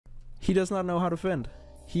He does not know how to defend.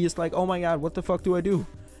 He is like, oh my god, what the fuck do I do?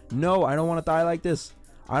 No, I don't want to die like this.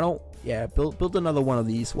 I don't. Yeah, build another one of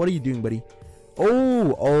these. What are you doing, buddy?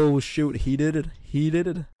 Oh shoot, he did it. He did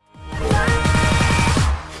it.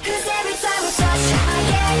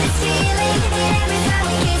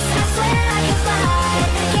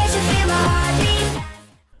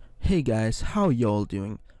 Hey guys, how y'all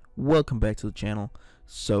doing? Welcome back to the channel.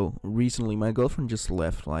 So recently my girlfriend just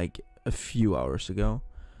left like a few hours ago.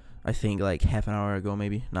 I think like half an hour ago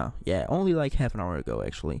maybe. No, yeah, only like half an hour ago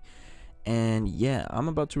actually. And yeah, I'm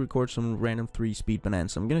about to record some random 3-speed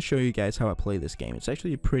Bananza. I'm gonna show you guys how I play this game. It's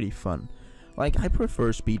actually pretty fun. Like, I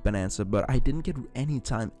prefer speed Bananza, but I didn't get any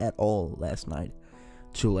time at all last night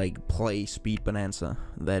to like play speed Bananza,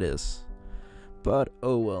 that is. But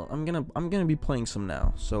oh well, I'm gonna be playing some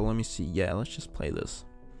now. So let me see. Yeah, let's just play this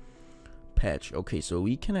patch. Okay, so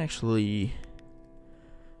we can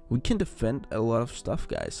defend a lot of stuff,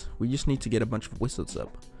 guys. We just need to get a bunch of wizards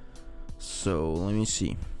up. So let me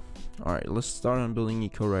see. Alright, let's start on building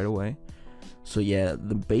eco right away. So yeah,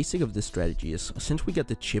 the basic of this strategy is, since we got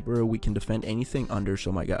the chipper, we can defend anything under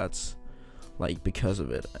so my gods. Like, because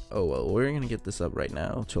of it. Oh well, we're gonna get this up right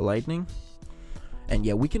now to lightning. And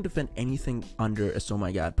yeah, we can defend anything under a so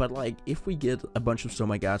my god. But like, if we get a bunch of so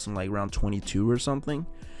my gods in like round 22 or something,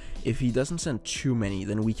 if he doesn't send too many,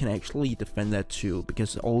 then we can actually defend that too,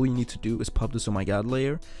 because all we need to do is pop the so my god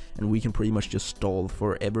layer, and we can pretty much just stall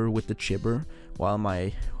forever with the chipper while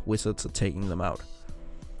my wizards are taking them out.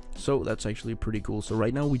 So that's actually pretty cool. So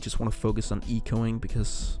right now we just want to focus on ecoing,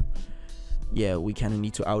 because yeah, we kind of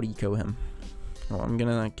need to out eco him. Well, I'm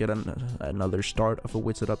gonna get another start of a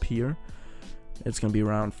wizard up here. It's gonna be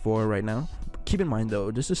round 4 right now. Keep in mind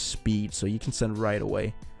though, this is speed, so you can send right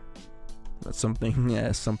away. That's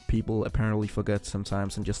something some people apparently forget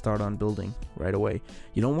sometimes and just start on building right away.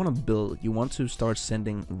 You don't want to build, you want to start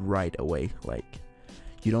sending right away. Like,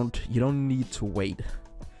 you don't need to wait.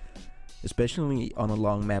 Especially on a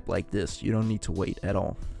long map like this, you don't need to wait at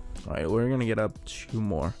all. Alright, we're gonna get up 2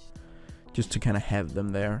 more just to kind of have them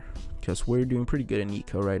there, because we're doing pretty good in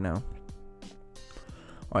eco right now.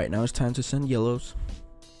 Alright, now it's time to send yellows.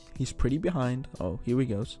 He's pretty behind. Oh, here he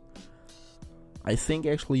goes. I think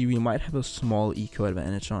actually we might have a small eco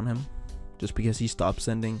advantage on him, just because he stopped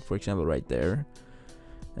sending, for example, right there.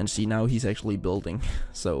 And see, now he's actually building.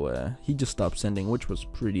 So he just stopped sending, which was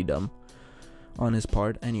pretty dumb on his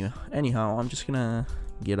part. Anyhow, I'm just gonna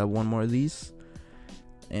get up 1 more of these,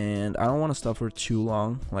 and I don't want to stop for too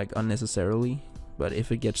long, like unnecessarily. But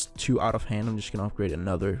if it gets too out of hand, I'm just gonna upgrade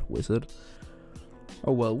another wizard.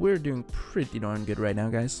 Oh well, we're doing pretty darn good right now,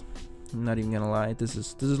 guys. I'm not even gonna lie, this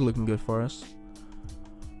is looking good for us.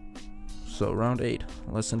 So round 8,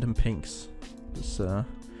 let's send him pinks.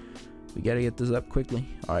 We gotta get this up quickly.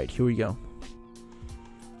 Alright, here we go.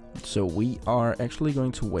 So we are actually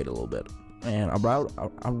going to wait a little bit, and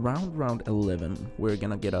around round 11 we're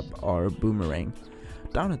gonna get up our boomerang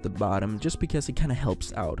down at the bottom, just because it kind of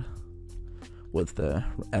helps out with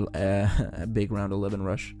a big round 11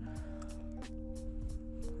 rush.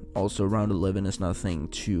 Also, round 11 is nothing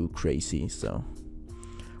too crazy, so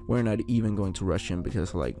we're not even going to rush him,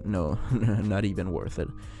 because like, no, not even worth it.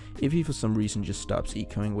 If he for some reason just stops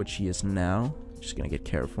ecoing, which he is now, just gonna get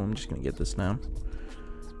careful. I'm just gonna get this now.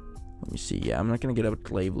 Let me see. Yeah, I'm not gonna get up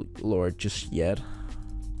Glaive Lord just yet.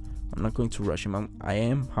 I'm not going to rush him. I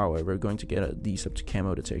am, however, going to get these up to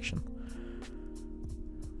camo detection.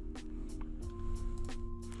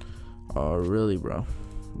 Oh really, bro?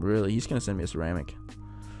 Really? He's gonna send me a ceramic.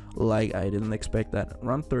 Like, I didn't expect that.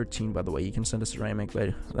 Round 13, by the way, you can send a ceramic,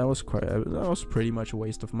 but that was pretty much a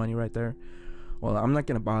waste of money right there. Well, I'm not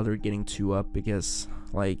gonna bother getting 2 up, because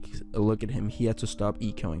like, look at him, he had to stop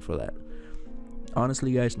ecoing for that.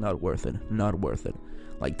 Honestly, guys, not worth it. Not worth it.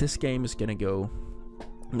 Like, this game is gonna go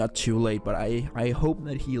not too late, but I hope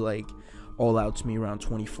that he like all outs me around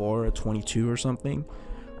 24 or 22 or something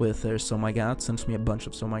with their so my god, sends me a bunch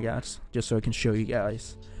of so my gods, just so I can show you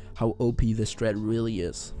guys how OP this strat really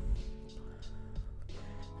is.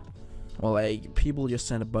 Well, like, people just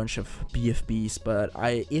send a bunch of BFBs, but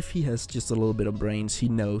if he has just a little bit of brains, he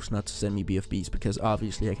knows not to send me BFBs, because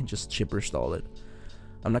obviously I can just chipper stall it.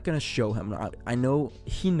 I'm not gonna show him. I know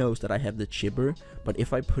he knows that I have the chipper, but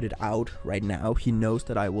if I put it out right now, he knows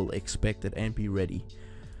that I will expect it and be ready.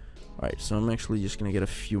 Alright, so I'm actually just gonna get a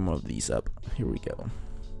few more of these up. Here we go.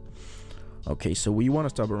 Okay, so we want to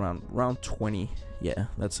stop around round 20. Yeah,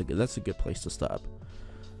 that's a good place to stop.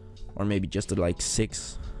 Or maybe just at like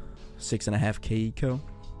 6.5k eco.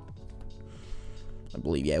 I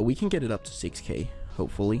believe, yeah, we can get it up to 6k,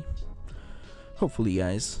 hopefully. Hopefully,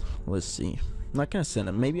 guys. Let's see. I'm not gonna send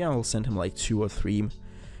him. Maybe I'll send him like 2 or 3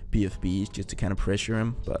 BFBs just to kind of pressure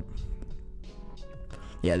him, but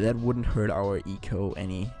yeah, that wouldn't hurt our eco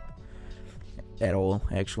any at all,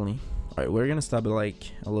 actually. Alright, we're gonna stop at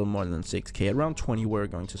like a little more than 6k. Around 20 we're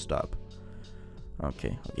going to stop.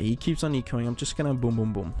 Okay, he keeps on ecoing. I'm just gonna boom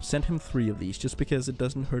boom boom send him 3 of these just because it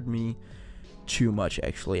doesn't hurt me too much.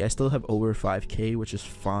 Actually, I still have over 5k, which is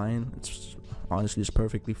fine. It's honestly just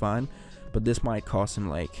perfectly fine, but this might cost him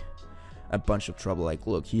like a bunch of trouble. Like,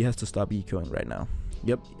 look, he has to stop ecoing right now.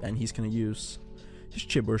 Yep, and he's gonna use his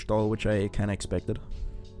chipper stall, which I kind of expected.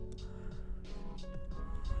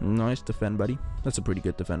 Nice defend, buddy. That's a pretty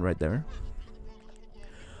good defend right there.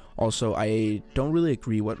 Also, I don't really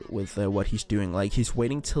agree with what he's doing. Like, he's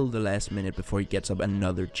waiting till the last minute before he gets up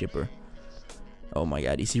another chipper. Oh my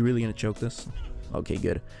god, is he really gonna choke this? Okay,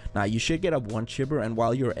 good. Now, you should get up 1 chipper, and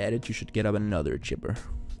while you're at it, you should get up another chipper.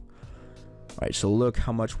 Alright, so look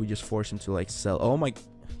how much we just forced him to, like, sell. Oh my...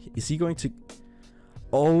 Is he going to...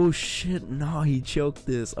 Oh shit, no, he choked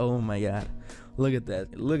this. Oh my god. Look at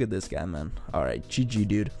that. Look at this guy, man. Alright, GG,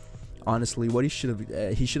 dude. Honestly, what he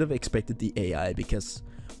should have expected the AI, because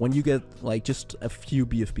when you get like just a few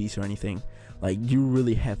BFBs or anything, like, you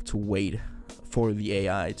really have to wait for the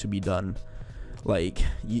AI to be done. Like,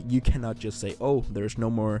 you cannot just say, oh, there's no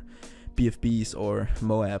more BFBs or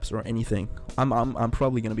Moabs or anything. I'm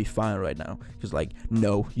probably gonna be fine right now, because like,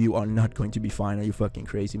 no, you are not going to be fine. Are you fucking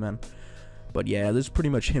crazy, man? But yeah, this is pretty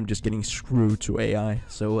much him just getting screwed to AI.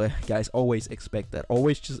 So guys, always expect that.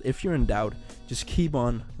 Always, just if you're in doubt, just keep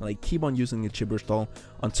on using the chipper stall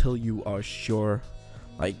until you are sure,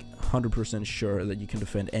 like 100% sure, that you can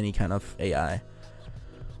defend any kind of AI.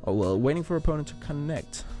 Oh well, waiting for opponent to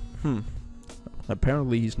connect.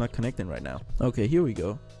 Apparently he's not connecting right now. Okay, here we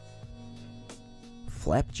go.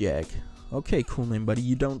 Flapjack. Okay, cool name,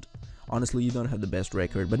 buddy. Honestly, you don't have the best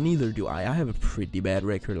record, but neither do I. I have a pretty bad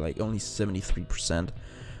record, like only 73%.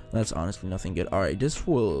 That's honestly nothing good. Alright, this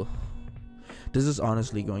is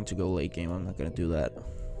honestly going to go late game. I'm not gonna do that,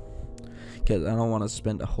 because I don't want to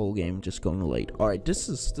spend a whole game just going late. Alright, this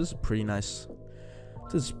is pretty nice.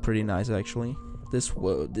 This is pretty nice, actually.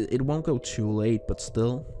 It won't go too late, but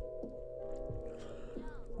still.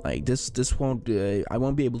 Like, this won't, I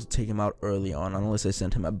won't be able to take him out early on unless I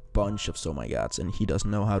send him a bunch of so my gods, and he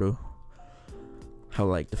doesn't know how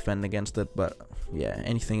like defend against it. But yeah,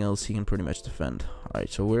 anything else he can pretty much defend. Alright,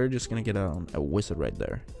 so we're just gonna get a wizard right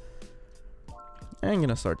there. I'm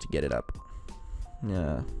gonna start to get it up.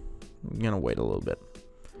 Yeah, I'm gonna wait a little bit.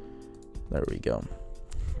 There we go.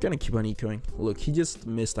 Gonna keep on ecoing. Look, he just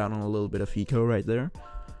missed out on a little bit of eco right there.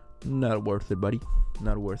 Not worth it, buddy.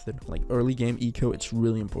 Not worth it. Like, early game eco, it's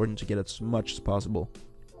really important to get as much as possible.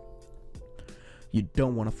 You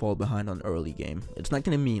don't want to fall behind on early game. It's not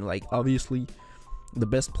gonna mean, like, obviously the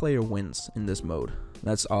best player wins in this mode.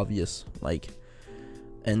 That's obvious. Like,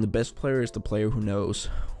 and the best player is the player who knows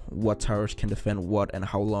what towers can defend what and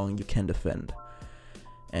how long you can defend.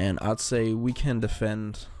 And I'd say we can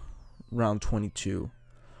defend round 22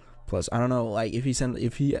 plus. I don't know, like, if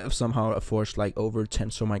he somehow forced like over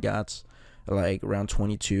 10 so my gods, like round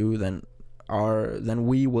 22, then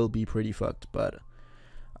we will be pretty fucked. But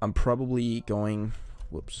I'm probably going,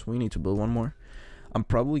 whoops, we need to build one more. I'm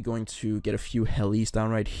probably going to get a few helis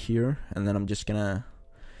down right here, and then I'm just gonna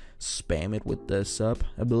spam it with the sub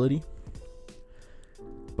ability.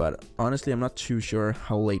 But honestly, I'm not too sure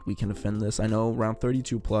how late we can defend this. I know round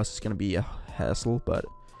 32 plus is gonna be a hassle, but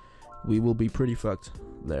we will be pretty fucked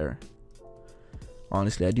there.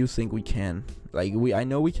 Honestly, I do think we can. Like, I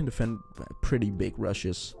know we can defend pretty big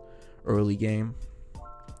rushes early game.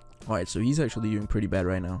 Alright, so he's actually doing pretty bad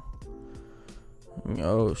right now.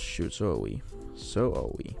 Oh shoot, so are we.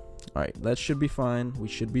 Alright, that should be fine. We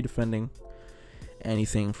should be defending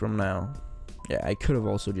anything from now. Yeah, I could have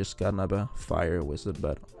also just gotten up a fire wizard,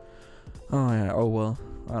 but oh yeah, oh well,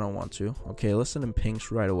 I don't want to. Okay, let's send him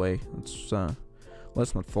pinks right away.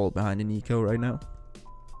 Let's not fall behind in eco right now.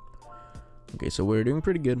 Okay, so we're doing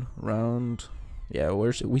pretty good. Round, yeah,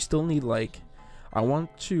 we still need, like, I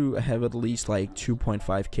want to have at least like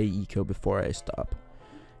 2.5k eco before I stop.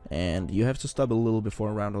 And you have to stop a little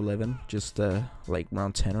before round 11, just like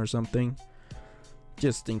round 10 or something,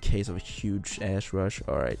 just in case of a huge ass rush.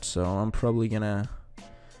 Alright, so I'm probably gonna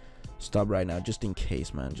stop right now, just in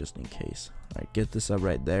case, man, just in case. Alright, get this up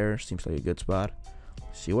right there, seems like a good spot.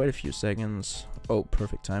 See, wait a few seconds. Oh,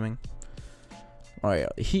 perfect timing. Alright,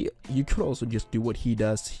 you could also just do what he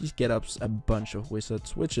does. He get up a bunch of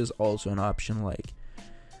wizards, which is also an option. Like,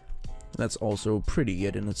 that's also pretty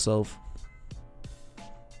good in itself.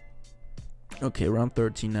 Okay, round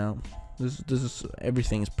 13 now. This is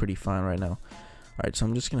everything is pretty fine right now. Alright, so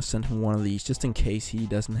I'm just gonna send him one of these just in case he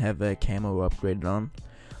doesn't have a camo upgraded on.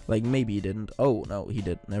 Like, maybe he didn't. Oh, no, he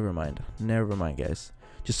did. Never mind. Never mind, guys.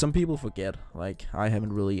 Just some people forget. Like, I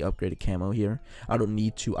haven't really upgraded camo here. I don't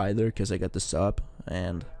need to either, because I got the sub.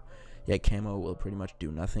 And, yeah, camo will pretty much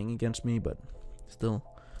do nothing against me, but still.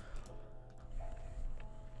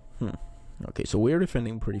 Okay, so we're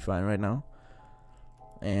defending pretty fine right now.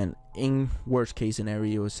 And in worst case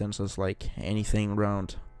scenario, since it's like anything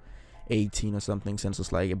around 18 or something, since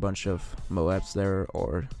it's like a bunch of Moabs there,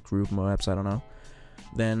 or group Moabs, I don't know,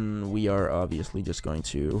 then we are obviously just going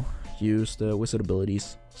to use the wizard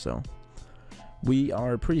abilities. So we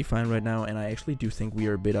are pretty fine right now, and I actually do think we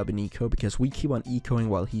are a bit up in eco, because we keep on ecoing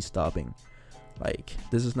while he's stopping. Like,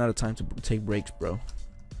 this is not a time to take breaks, bro.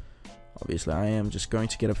 Obviously, I am just going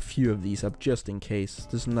to get a few of these up just in case.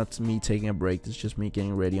 This is not me taking a break, this is just me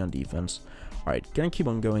getting ready on defense. Alright, gonna keep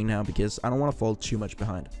on going now, because I don't want to fall too much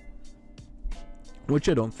behind. Which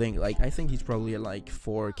I don't think. Like, I think he's probably at like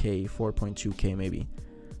 4k, 4.2k maybe.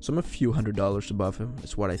 So I'm a few $100s above him,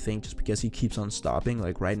 is what I think, just because he keeps on stopping,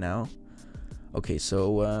 like right now. Okay,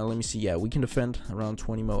 so let me see. Yeah, we can defend around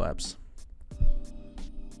 20 Moabs.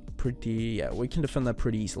 Yeah, we can defend that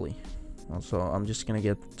pretty easily. Also, I'm just gonna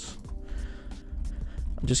get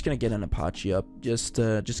an Apache up, just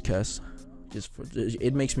cause,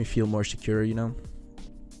 it makes me feel more secure, you know.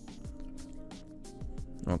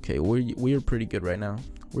 Okay, we're pretty good right now.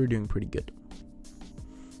 We're doing pretty good.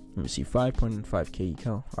 Let me see, 5.5k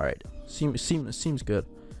eco. All right, seems good.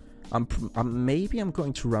 Maybe I'm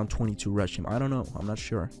going to round 22 rush him. I don't know. I'm not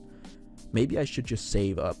sure. Maybe I should just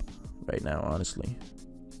save up right now, honestly.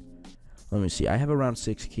 Let me see. I have around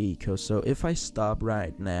 6k eco, so if I stop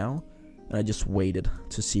right now and I just waited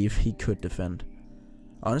to see if he could defend,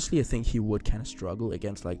 honestly, I think he would kind of struggle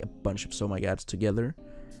against like a bunch of Somagats together.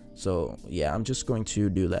 So yeah, I'm just going to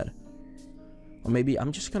do that. Or maybe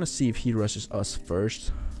I'm just gonna see if he rushes us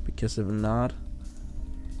first, because if not,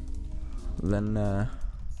 then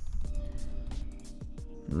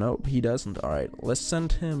nope, he doesn't. Alright, let's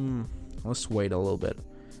send him, let's wait a little bit.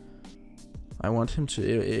 I want him to,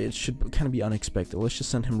 it should kind of be unexpected. Let's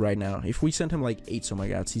just send him right now. If we send him like 8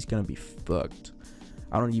 Somagats, he's gonna be fucked.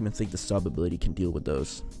 I don't even think the sub ability can deal with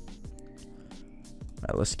those.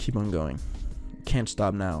 Alright, let's keep on going. Can't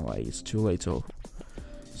stop now, like it's too late to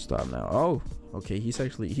stop now. Oh, okay, he's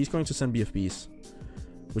going to send BFBs,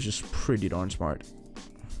 which is pretty darn smart.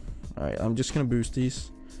 Alright, I'm just gonna boost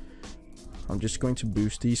these. I'm just going to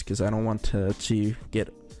boost these because I don't want to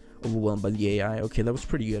get overwhelmed by the AI. Okay, that was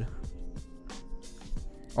pretty good.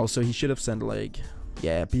 Also, he should have sent like,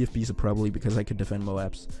 yeah, BFBs are probably because I could defend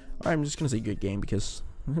Moabs. Alright, I'm just gonna say good game because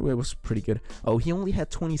it was pretty good. Oh, he only had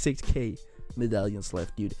 26k medallions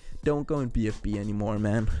left, dude. Don't go in BFB anymore,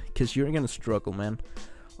 man, because you're gonna struggle, man,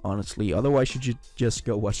 honestly. Otherwise, you should just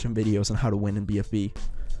go watch some videos on how to win in BFB.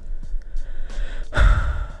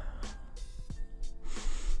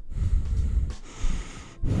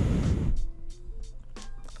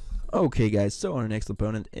 Okay, guys, so our next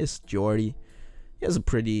opponent is Jordy. He has a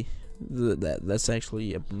pretty, that's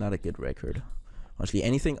actually not a good record. Honestly,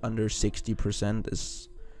 anything under 60% is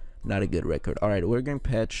not a good record. Alright, we're going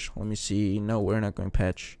patch. Let me see. No, we're not going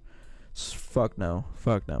patch. Fuck no,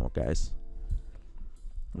 guys.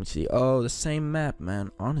 Let me see. Oh, the same map,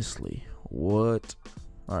 man. Honestly, what?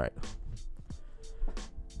 All right.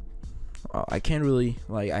 I can't really,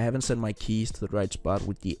 like, I haven't set my keys to the right spot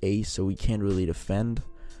with the ace, so we can't really defend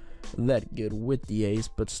that good with the ace,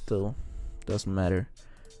 but still doesn't matter.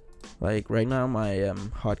 Like right now my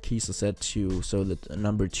hotkeys are set to so that the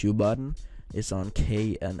number 2 button is on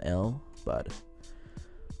K and L, but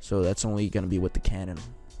so that's only gonna be with the cannon.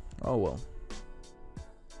 Oh well.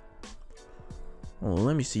 Oh,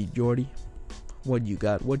 let me see, Jordy. What you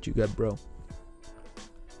got? What you got, bro?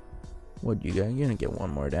 What you got? You're gonna get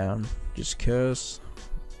one more down, just cause.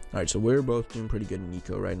 Alright, so we're both doing pretty good in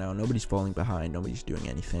eco right now. Nobody's falling behind. Nobody's doing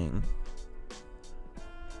anything.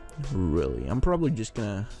 Really. I'm probably just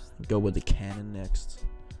gonna go with the cannon next.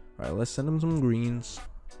 Alright, let's send him some greens.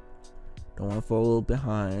 Don't want to fall a little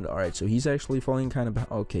behind. Alright, so he's actually falling kind of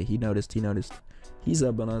behind. Okay, he noticed. He's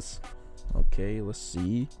up on us. Okay, let's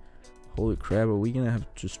see. Holy crap, are we gonna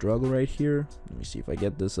have to struggle right here? Let me see if I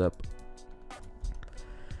get this up.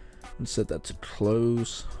 And set that to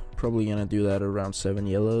close. Probably gonna do that around 7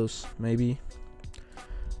 yellows, maybe.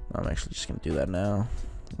 I'm actually just gonna do that now.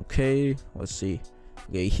 Okay, let's see.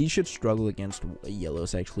 Okay, he should struggle against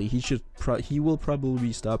yellows. Actually, he will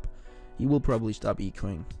probably stop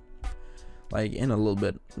ecoing, like in a little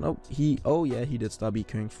bit. Nope. Oh yeah, he did stop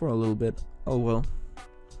ecoing for a little bit. Oh well.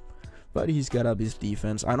 But he's got up his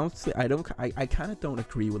defense. I kind of don't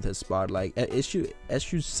agree with his spot. Like as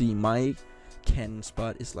you see, my cannon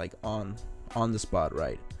spot is like on the spot,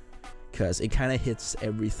 right? because it kind of hits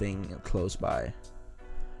everything close by.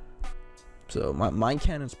 So my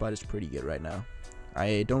cannon spot is pretty good right now.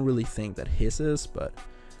 I don't really think that his is, but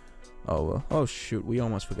oh well. Oh shoot, we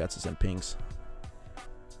almost forgot to send pings.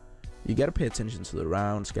 You gotta pay attention to the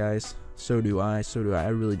rounds, guys. So do I. I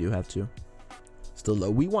really do have to. Still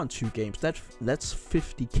though, we won 2 games. That's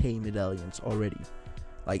 50k medallions already.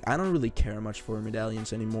 Like, I don't really care much for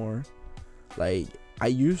medallions anymore. Like, I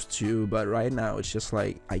used to, but right now it's just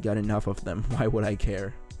like I got enough of them. Why would I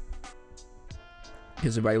care?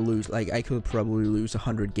 Because if I lose, like, I could probably lose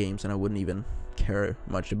 100 games and I wouldn't even care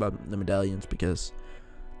much about the medallions, because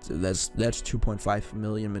that's 2.5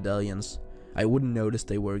 million medallions. I wouldn't notice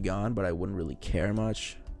they were gone, but I wouldn't really care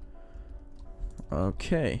much.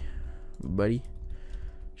 Okay, buddy.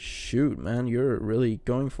 Shoot, man, you're really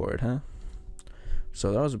going for it, huh?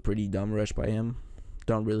 So that was a pretty dumb rush by him.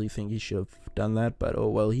 Don't really think he should have done that, but oh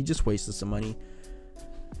well, he just wasted some money.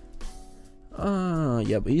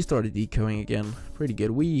 Yeah, but he started decoing again. Pretty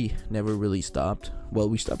good. We never really stopped. Well,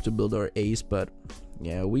 we stopped to build our ace, but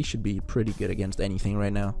yeah, we should be pretty good against anything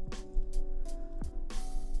right now.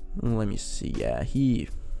 Let me see. Yeah, I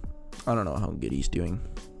don't know how good he's doing.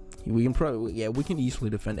 We can probably, yeah, we can easily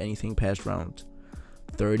defend anything past round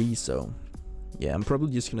 30. So yeah, I'm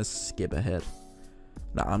probably just gonna skip ahead.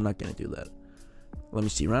 Nah, I'm not gonna do that. Let me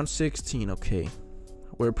see. Round 16. Okay,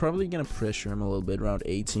 we're probably gonna pressure him a little bit. Round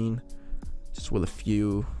 18, just with a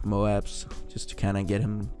few Moabs, just to kind of get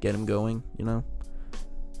him going, you know.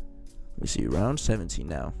 Let me see. Round 17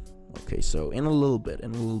 now. Okay, so in a little bit,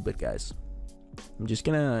 guys. I'm just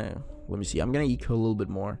gonna, let me see, I'm gonna eco a little bit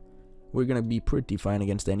more. We're gonna be pretty fine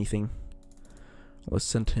against anything. Let's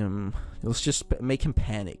send him, let's just make him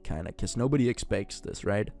panic, kind of, because nobody expects this,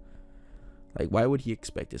 right? Like, why would he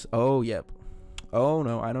expect this? Oh, yep. Oh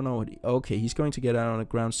no, I don't know what okay, he's going to get out on a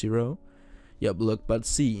ground 0. Yep, look, but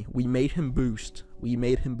see, we made him boost,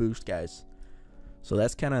 guys. So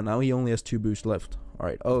that's kind of, now he only has 2 boosts left. All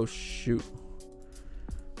right. Oh shoot,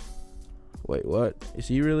 wait, what is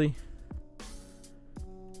he really?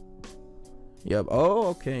 Yep. Oh,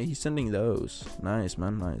 okay. He's sending those. Nice,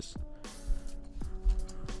 man. Nice.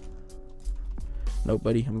 Nope,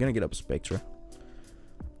 buddy. I'm gonna get up a Spectra.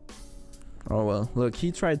 Oh well. Look,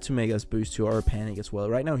 he tried to make us boost to our panic as well.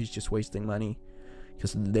 Right now, he's just wasting money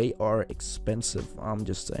because they are expensive. I'm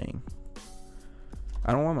just saying.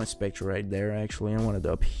 I don't want my Spectra right there. Actually, I want it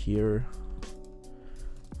up here.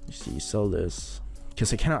 You see, sell this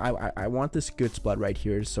because I want this good spot right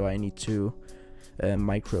here. So I need to.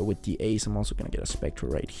 Micro with the ace. I'm also gonna get a Spectra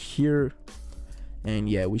right here, and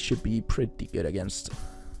yeah, we should be pretty good against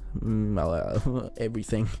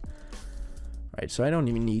everything. Right, so I don't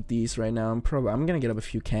even need these right now. I'm gonna get up a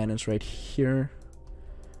few cannons right here,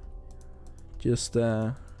 just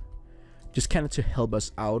kind of to help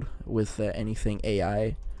us out with anything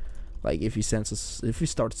AI. Like if he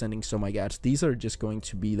starts sending, so my gods, these are just going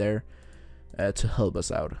to be there to help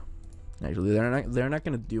us out. Actually, they're not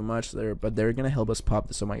gonna do much there, but they're gonna help us pop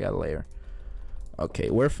this. Oh my god, layer.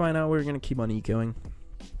 Okay, we're fine now. We're gonna keep on ecoing.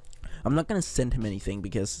 I'm not gonna send him anything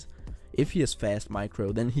because if he has fast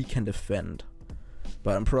micro, then he can defend.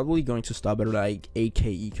 But I'm probably going to stop at like 8k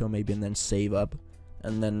eco maybe, and then save up,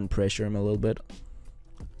 and then pressure him a little bit.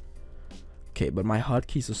 Okay, but my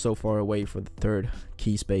hotkeys are so far away for the 3rd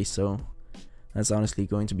key space, so that's honestly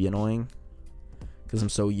going to be annoying because I'm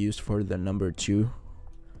so used for the number 2.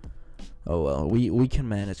 Oh well, we can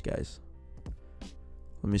manage, guys.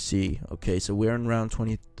 Let me see. Okay, so we're in round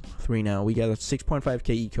 23 now. We got a 6.5k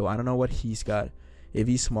eco. I don't know what he's got. If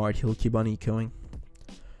he's smart, he'll keep on ecoing,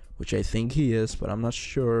 which I think he is, but I'm not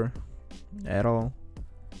sure at all.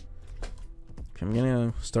 Okay, I'm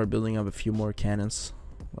gonna start building up a few more cannons,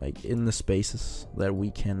 like in the spaces that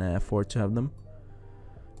we can afford to have them,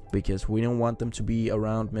 because we don't want them to be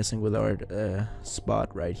around messing with our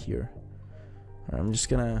spot right here. All right, I'm just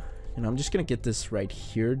gonna get this right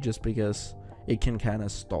here just because it can kind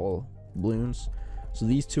of stall Bloons. So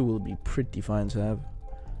these two will be pretty fine to have.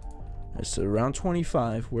 So around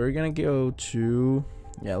 25, we're gonna go to,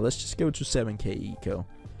 yeah, let's just go to 7k eco.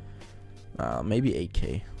 Maybe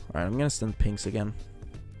 8k. Alright, I'm gonna send pinks again.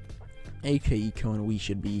 8k eco and we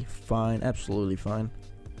should be fine, absolutely fine.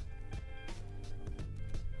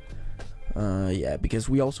 Yeah, because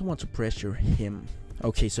we also want to pressure him.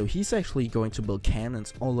 Okay, so he's actually going to build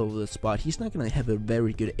cannons all over the spot. He's not going to have a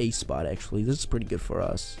very good ace spot, actually. This is pretty good for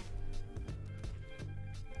us.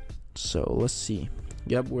 So, let's see.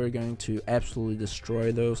 Yep, we're going to absolutely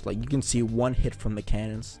destroy those. Like, you can see one hit from the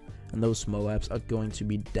cannons, and those Moabs are going to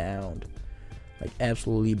be downed. Like,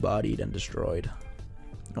 absolutely bodied and destroyed.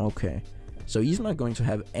 Okay. So he's not going to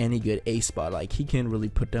have any good A spot. Like, he can't really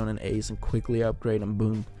put down an ace and quickly upgrade and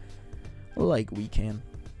boom, like we can.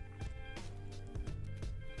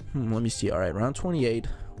 Let me see. All right, round 28.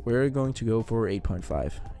 We're going to go for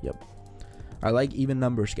 8.5. Yep. I like even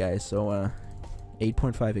numbers, guys. So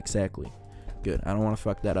 8.5 exactly. Good. I don't want to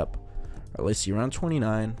fuck that up. All right, let's see. Round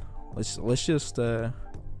 29. Let's just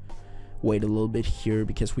wait a little bit here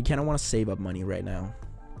because we kind of want to save up money right now.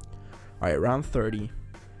 All right, round 30.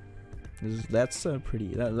 That's a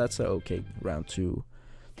okay round 2.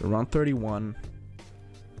 So round 31.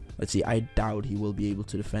 Let's see. I doubt he will be able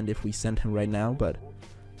to defend if we send him right now, but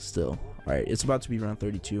still. All right, it's about to be round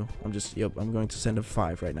 32. I'm going to send him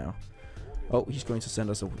 5 right now. Oh, he's going to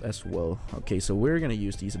send us as well. Okay, so we're gonna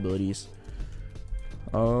use these abilities.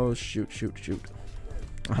 Oh, shoot.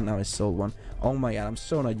 Oh, now I sold one. Oh my god, I'm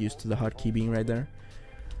so not used to the hotkey being right there.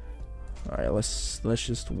 All right, let's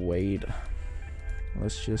just wait.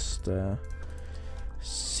 Let's just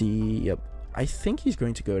see. Yep, I think he's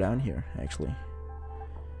going to go down here actually.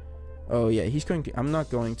 Oh yeah, he's going to. I'm not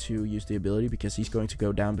going to use the ability because he's going to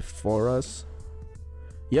go down before us.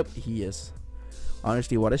 Yep, he is.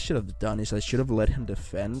 Honestly, what I should have done is I should have let him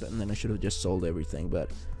defend, and then I should have just sold everything, but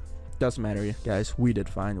doesn't matter, guys. We did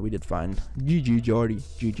fine. GG, Jordy.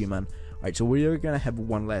 GG, man. Alright, so we're gonna have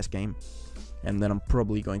one last game, and then I'm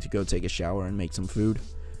probably going to go take a shower and make some food.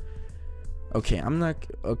 Okay,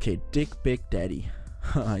 okay, Dick Big Daddy.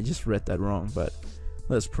 I just read that wrong, but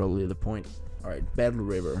that's probably the point. Alright, Battle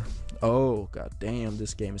River. Oh, god damn,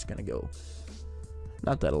 this game is gonna go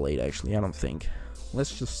not that late, actually, I don't think.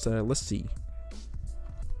 Let's just, let's see.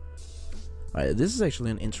 Alright, this is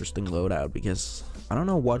actually an interesting loadout because I don't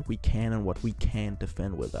know what we can and what we can't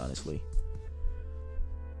defend with, honestly.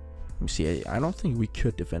 Let me see. I don't think we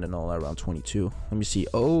could defend it all around 22. Let me see.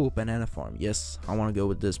 Oh, Banana Farm. Yes, I want to go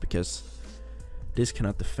with this because this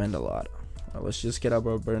cannot defend a lot. Right, let's just get up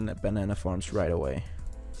our Banana Farms right away.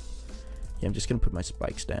 Yeah, I'm just going to put my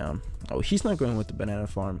spikes down. Oh, he's not going with the Banana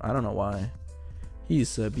Farm. I don't know why.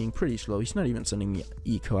 He's being pretty slow. He's not even sending me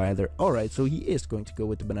eco either. Alright, so he is going to go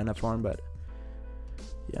with the Banana Farm, but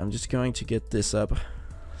yeah, I'm just going to get this up.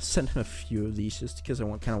 Send him a few of these just because I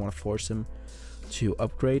kind of want to force him to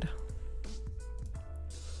upgrade.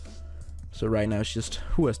 So right now it's just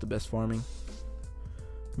who has the best farming.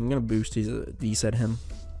 I'm going to boost these at him.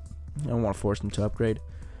 I don't want to force him to upgrade.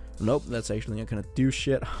 Nope, that's actually not going to do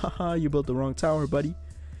shit. Haha, you built the wrong tower, buddy.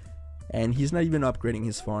 And he's not even upgrading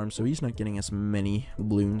his farm, so he's not getting as many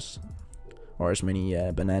balloons or as many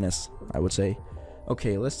bananas, I would say.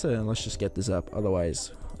 Okay, let's just get this up.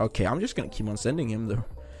 Otherwise, okay, I'm just gonna keep on sending him though.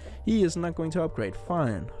 He is not going to upgrade.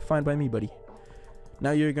 Fine by me, buddy.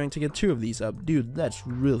 Now you're going to get 2 of these up, dude. That's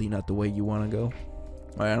really not the way you want to go. All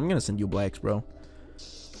right, I'm gonna send you blacks, bro.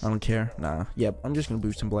 I don't care. Nah. Yep, I'm just gonna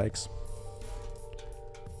boost him blacks.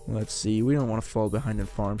 Let's see. We don't want to fall behind in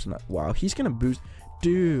farms. Wow, he's gonna boost.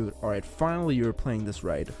 Dude, alright, finally you're playing this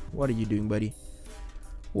right. What are you doing, buddy?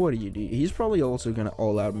 What are you doing? He's probably also gonna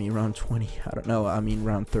all out me round 20. I don't know, I mean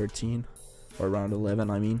round 13. Or round 11,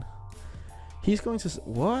 I mean. He's going to...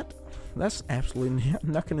 What? That's absolutely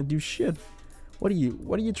not gonna do shit. What are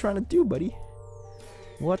you trying to do, buddy?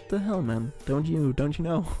 What the hell, man? Don't you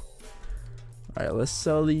know? Alright, let's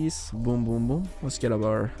sell these. Boom, boom, boom. Let's get up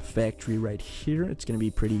our factory right here. It's gonna be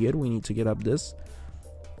pretty good. We need to get up this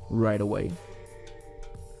right away.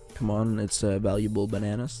 Come on, it's valuable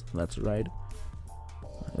bananas. That's right.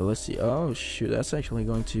 Let's see. Oh shoot, that's actually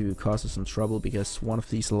going to cause us some trouble because one of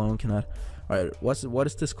these alone cannot. All right, what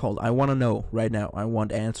is this called? I want to know right now. I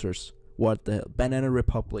want answers. What the hell? Banana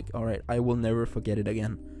Republic. All right, I will never forget it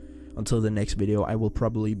again. Until the next video, I will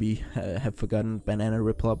probably be have forgotten Banana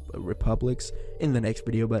Republics in the next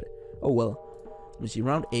video. But oh well. Let me see.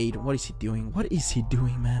 Round 8. What is he doing? What is he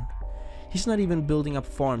doing, man? He's not even building up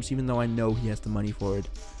farms, even though I know he has the money for it.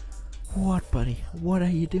 What, buddy? What are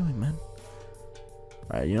you doing, man?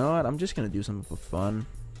 Alright, you know what? I'm just gonna do something for fun.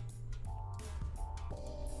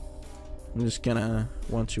 I'm just gonna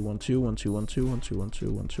 1 2 1 2 1 2 1 2 1 2 1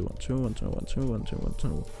 2 1 2 1 2 1 2 1 2 1 2 1 2.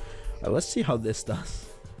 Alright, let's see how this does.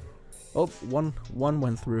 Oh, one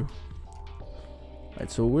went through.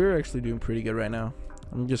 Alright, so we're actually doing pretty good right now.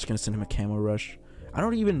 I'm just gonna send him a camo rush. I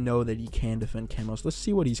don't even know that he can defend camos. Let's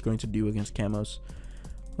see what he's going to do against camos.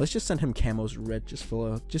 Let's just send him camos red just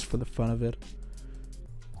for the fun of it.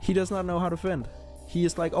 He does not know how to defend. He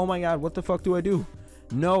is like, oh my god, what the fuck do I do?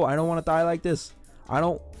 No, I don't want to die like this. I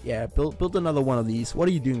don't. Yeah, build another one of these. What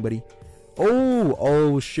are you doing, buddy?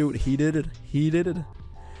 Oh shoot, he did it.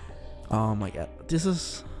 Oh my god, this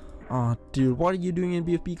is. Oh dude, what are you doing in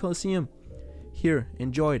BFB Colosseum? Here,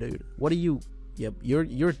 enjoy, dude. What are you? Yep,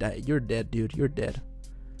 you're dead. You're dead, dude. You're dead.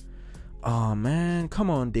 Oh man, come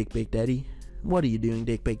on, Dick Big Daddy. What are you doing,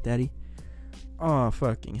 Dick Big Daddy? Oh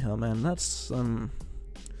fucking hell, man. That's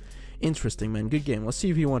interesting, man. Good game. Let's see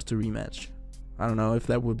if he wants to rematch. I don't know if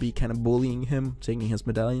that would be kind of bullying him, taking his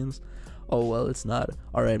medallions. Oh well, it's not.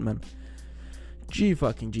 Alright, man. G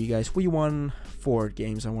fucking G, guys. We won 4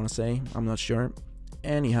 games, I want to say. I'm not sure.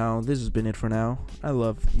 Anyhow, this has been it for now. I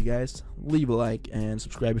love you guys. Leave a like and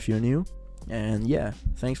subscribe if you're new. And yeah,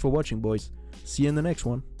 thanks for watching, boys. See you in the next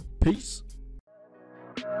one. Peace.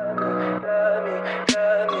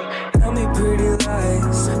 Tell me pretty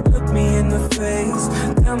lies, look me in the face.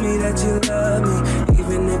 Tell me that you love me.